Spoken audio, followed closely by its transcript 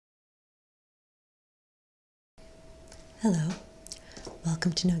Hello,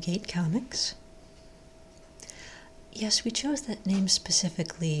 welcome to No Gate Comics. Yes, we chose that name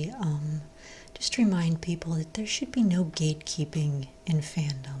specifically just to remind people that there should be no gatekeeping in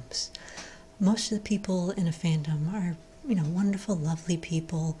fandoms. Most of the people in a fandom are, wonderful, lovely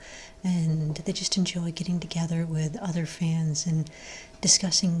people, and they just enjoy getting together with other fans and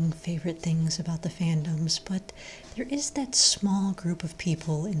discussing favorite things about the fandoms, but there is that small group of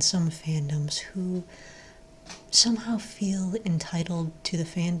people in some fandoms who somehow feel entitled to the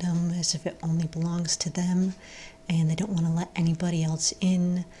fandom as if it only belongs to them, and they don't want to let anybody else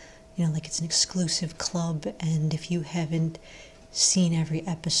in, like it's an exclusive club, and if you haven't seen every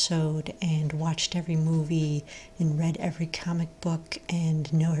episode and watched every movie and read every comic book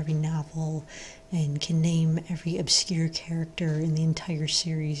and know every novel and can name every obscure character in the entire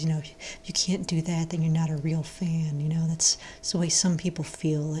series, if you can't do that, then you're not a real fan. That's the way some people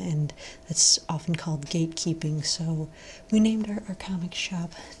feel, and that's often called gatekeeping. So we named our comic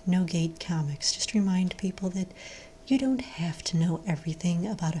shop No Gate Comics, just to remind people that you don't have to know everything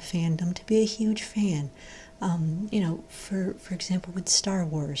about a fandom to be a huge fan. For example, with Star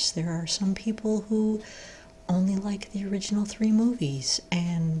Wars, there are some people who only like the original 3 movies,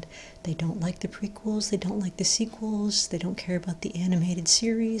 and they don't like the prequels, they don't like the sequels, they don't care about the animated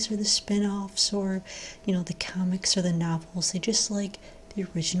series or the spin-offs or, the comics or the novels. They just like the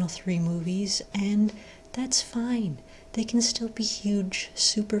original 3 movies, and that's fine. They can still be huge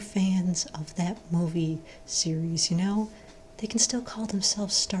super fans of that movie series, They can still call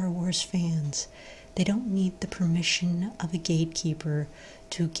themselves Star Wars fans. They don't need the permission of a gatekeeper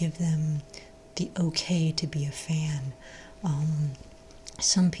to give them the okay to be a fan.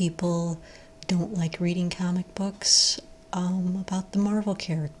 Some people don't like reading comic books about the Marvel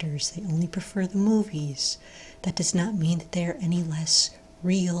characters. They only prefer the movies. That does not mean that they are any less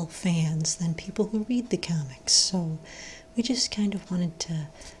real fans than people who read the comics. So we just kind of wanted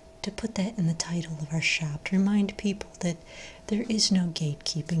to put that in the title of our shop, to remind people that there is no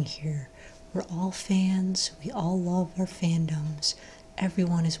gatekeeping here. We're all fans, we all love our fandoms,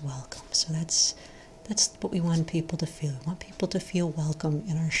 everyone is welcome. So that's what we want people to feel. We want people to feel welcome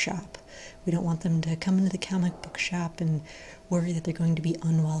in our shop. We don't want them to come into the comic book shop and worry that they're going to be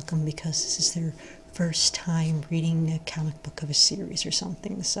unwelcome because this is their first time reading a comic book of a series or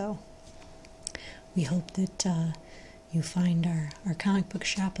something. So we hope that you find our comic book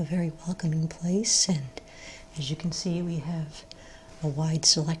shop a very welcoming place, and as you can see, we have a wide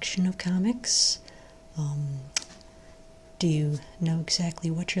selection of comics. Do you know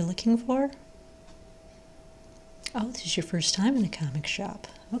exactly what you're looking for? Oh, this is your first time in a comic shop.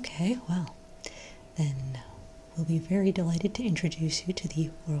 Okay, well, then we'll be very delighted to introduce you to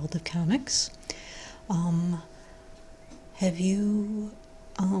the world of comics. Have you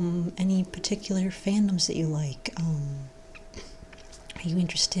any particular fandoms that you like? Are you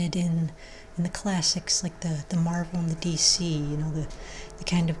interested in the classics, like the Marvel and the DC, the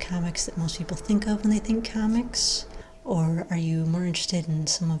kind of comics that most people think of when they think comics? Or are you more interested in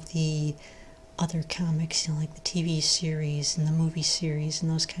some of the other comics, like the TV series and the movie series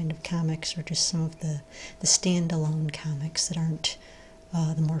and those kind of comics, or just some of the standalone comics that aren't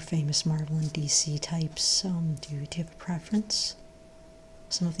the more famous Marvel and DC types? Do you have a preference?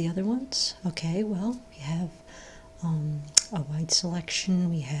 Some of the other ones? Okay, well, we have a wide selection.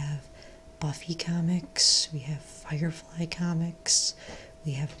 We have Buffy comics, we have Firefly comics,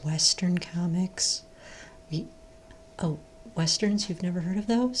 we have Western comics. Westerns, you've never heard of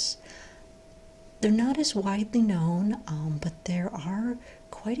those? They're not as widely known, but there are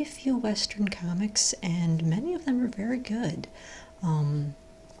quite a few Western comics, and many of them are very good.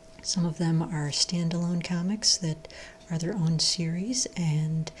 Some of them are standalone comics that are their own series,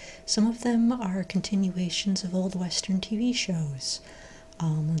 and some of them are continuations of old Western TV shows.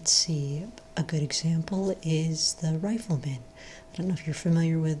 Let's see, a good example is The Rifleman. I don't know if you're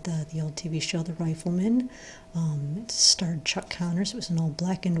familiar with the old TV show The Rifleman. It starred Chuck Connors. It was an old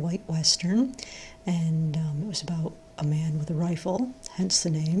black and white Western, and it was about a man with a rifle, hence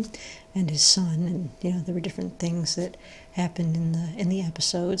the name, and his son, and there were different things that happened in the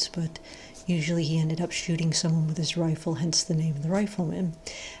episodes, but usually he ended up shooting someone with his rifle, hence the name of The Rifleman.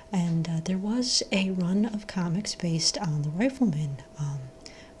 And there was a run of comics based on The Rifleman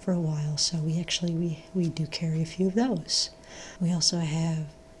for a while, so we do carry a few of those. We also have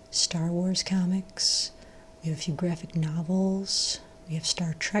Star Wars comics, we have a few graphic novels, we have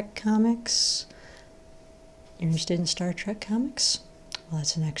Star Trek comics. You're interested in Star Trek comics? Well,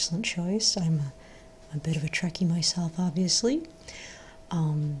 that's an excellent choice. I'm a bit of a Trekkie myself, obviously.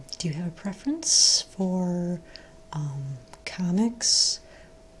 Do you have a preference for comics,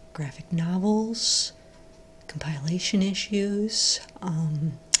 graphic novels, compilation issues.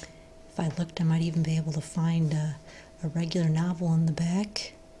 If I looked, I might even be able to find a regular novel in the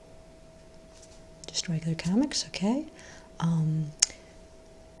back. Just regular comics, okay.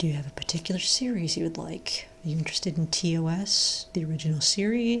 Do you have a particular series you would like? Are you interested in TOS, the original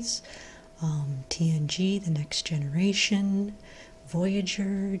series, TNG, The Next Generation,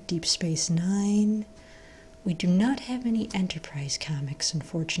 Voyager, Deep Space Nine? We do not have any Enterprise comics,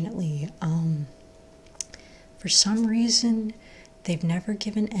 unfortunately. For some reason, they've never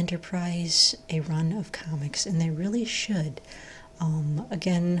given Enterprise a run of comics, and they really should.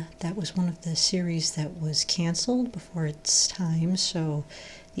 Again, that was one of the series that was canceled before its time, so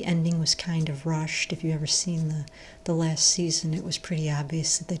the ending was kind of rushed. If you've ever seen the last season, it was pretty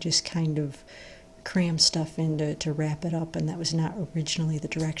obvious that they just kind of crammed stuff in to wrap it up, and that was not originally the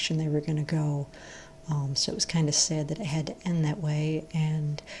direction they were going to go. So it was kind of sad that it had to end that way,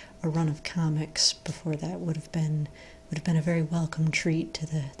 and a run of comics before that would have been a very welcome treat to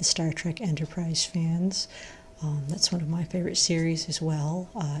the Star Trek Enterprise fans. That's one of my favorite series as well.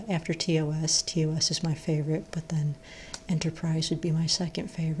 After TOS is my favorite, but then Enterprise would be my second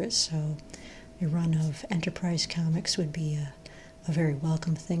favorite, so a run of Enterprise comics would be a very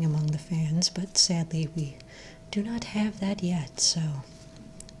welcome thing among the fans, but sadly we do not have that yet, so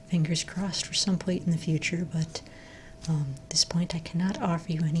fingers crossed for some point in the future, but at this point I cannot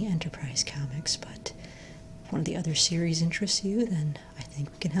offer you any Enterprise comics, but if one of the other series interests you, then I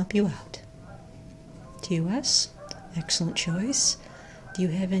think we can help you out. TOS, excellent choice. Do you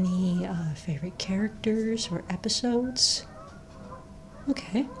have any favorite characters or episodes?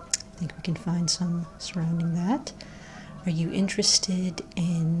 Okay, I think we can find some surrounding that. Are you interested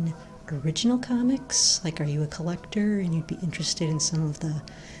in original comics? Like, are you a collector and you'd be interested in some of the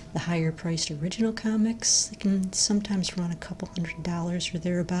higher priced original comics? They can sometimes run a couple $100 or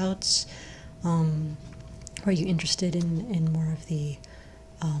thereabouts. Are you interested in more of the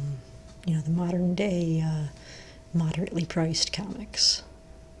the modern day moderately priced comics?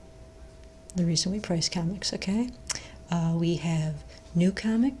 The reason we price comics, okay? We have new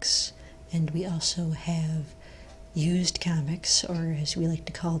comics, and we also have used comics, or as we like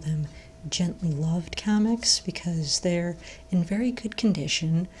to call them, gently loved comics, because they're in very good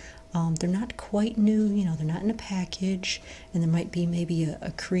condition. They're not quite new, they're not in a package, and there might be maybe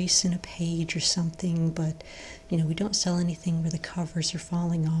a crease in a page or something, but we don't sell anything where the covers are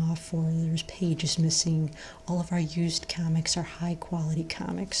falling off or there's pages missing. All of our used comics are high quality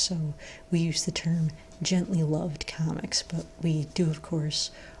comics, so we use the term gently loved comics, but we do of course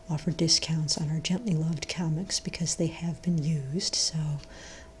offer discounts on our gently loved comics because they have been used. So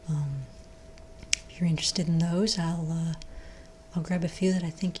if you're interested in those, I'll grab a few that I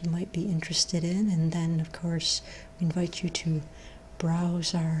think you might be interested in, and then of course we invite you to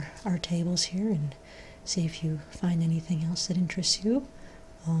browse our tables here and see if you find anything else that interests you.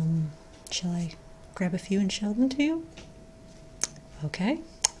 Shall I grab a few and show them to you? Okay,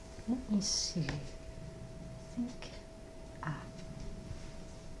 let me see. I think,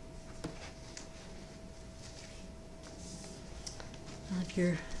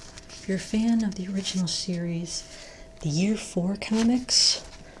 if you're a fan of the original series, the Year 4 comics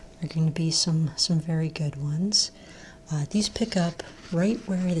are going to be some very good ones. These pick up right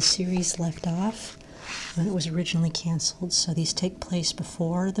where the series left off when it was originally canceled, so these take place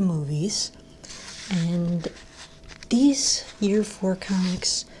before the movies. And these Year 4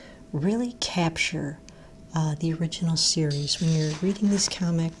 comics really capture the original series. When you're reading these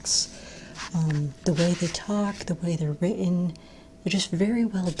comics, the way they talk, the way they're written, they're just very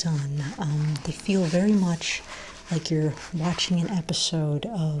well done. They feel very much like you're watching an episode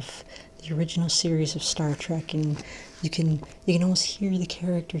of the original series of Star Trek, and you can almost hear the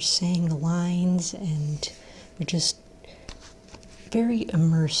characters saying the lines, and they're just very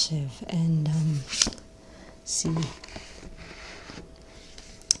immersive. And see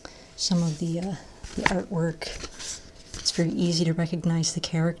some of the artwork. It's very easy to recognize the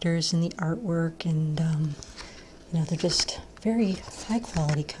characters in the artwork, and they're just very high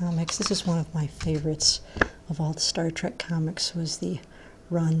quality comics. This is one of my favorites of all the Star Trek comics, was the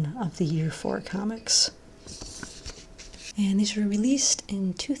run of the Year 4 comics. And these were released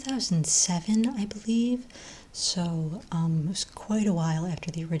in 2007, I believe, so it was quite a while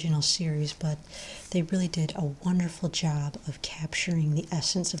after the original series, but they really did a wonderful job of capturing the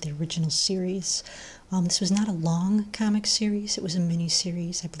essence of the original series. This was not a long comic series, it was a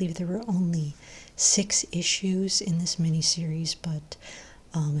mini-series. I believe there were only 6 issues in this mini-series, but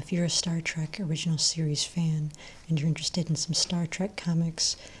if you're a Star Trek original series fan and you're interested in some Star Trek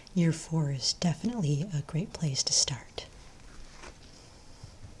comics, Year 4 is definitely a great place to start.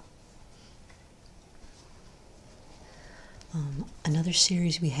 Another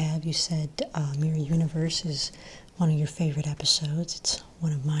series we have, you said Mirror Universe is one of your favorite episodes. It's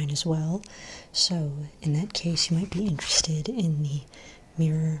one of mine as well. So in that case, you might be interested in the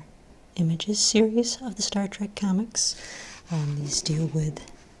Mirror Images series of the Star Trek comics. These deal with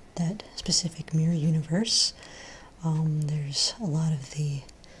that specific mirror universe. There's a lot of the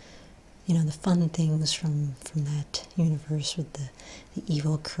fun things from that universe with the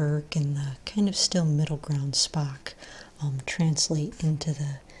evil Kirk and the kind of still middle ground Spock translate into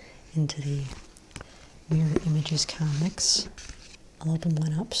the Mirror Images comics. I'll open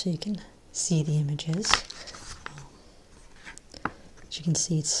one up so you can see the images. As you can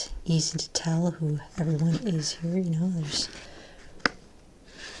see, it's easy to tell who everyone is here. There's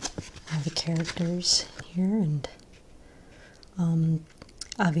all the characters here, and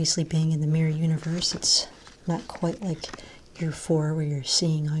obviously being in the Mirror Universe, it's not quite like Year 4 where you're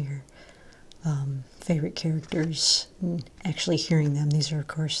seeing all your favorite characters and actually hearing them. These are, of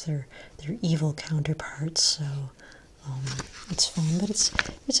course, their evil counterparts, so it's fun, but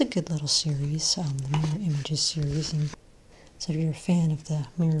it's a good little series, the Mirror Images series. And so if you're a fan of the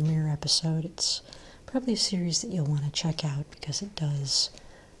Mirror episode, it's probably a series that you'll want to check out because it does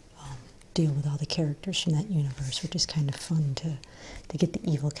deal with all the characters from that universe, which is kind of fun to get the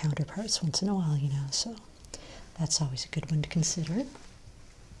evil counterparts once in a while, so that's always a good one to consider.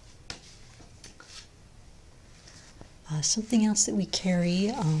 Something else that we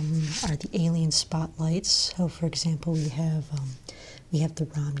carry are the alien spotlights. So, for example, we have the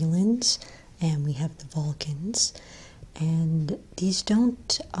Romulans and we have the Vulcans, and these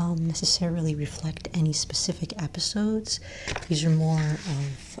don't necessarily reflect any specific episodes. These are more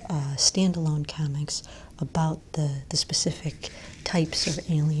of standalone comics about the specific types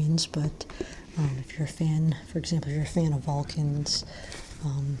of aliens. But if you're a fan, for example, if you're a fan of Vulcans,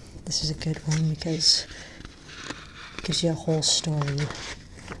 this is a good one because it gives you a whole story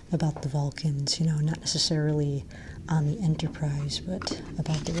about the Vulcans, not necessarily on the Enterprise, but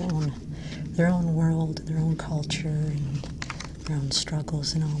about their own world, their own culture, and their own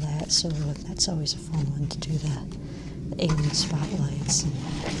struggles and all that. So that's always a fun one to do, the alien spotlights.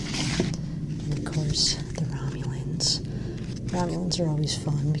 And of course, the Romulans. Romulans are always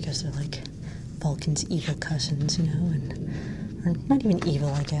fun because they're like Vulcan's evil cousins, or not even evil,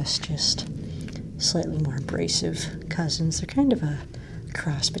 I guess, just slightly more abrasive cousins. They're kind of a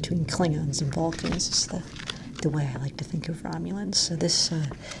cross between Klingons and Vulcans, is the way I like to think of Romulans. So this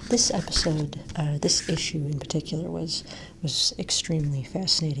episode, this issue in particular, was extremely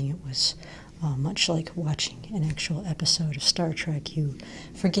fascinating. It was much like watching an actual episode of Star Trek. You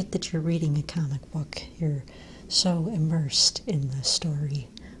forget that you're reading a comic book. You're so immersed in the story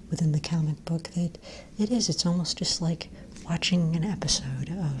within the comic book that it's almost just like watching an episode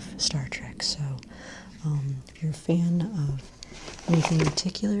of Star Trek. So if you're a fan of anything in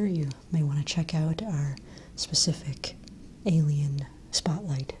particular, you may want to check out our specific alien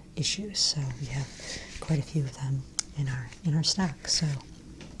spotlight issues. So we have quite a few of them in our stock. So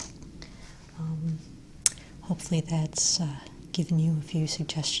hopefully that's given you a few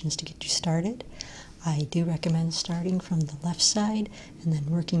suggestions to get you started. I do recommend starting from the left side and then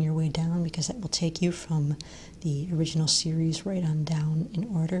working your way down, because that will take you from the original series right on down in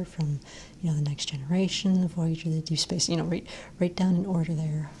order, from the Next Generation, the Voyager, the Deep Space, right down in order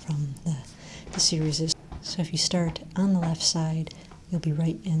there from the series. So if you start on the left side, you'll be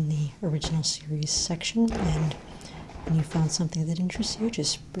right in the original series section, and when you found something that interests you,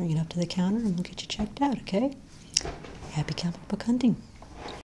 just bring it up to the counter and we'll get you checked out, okay? Happy comic book hunting!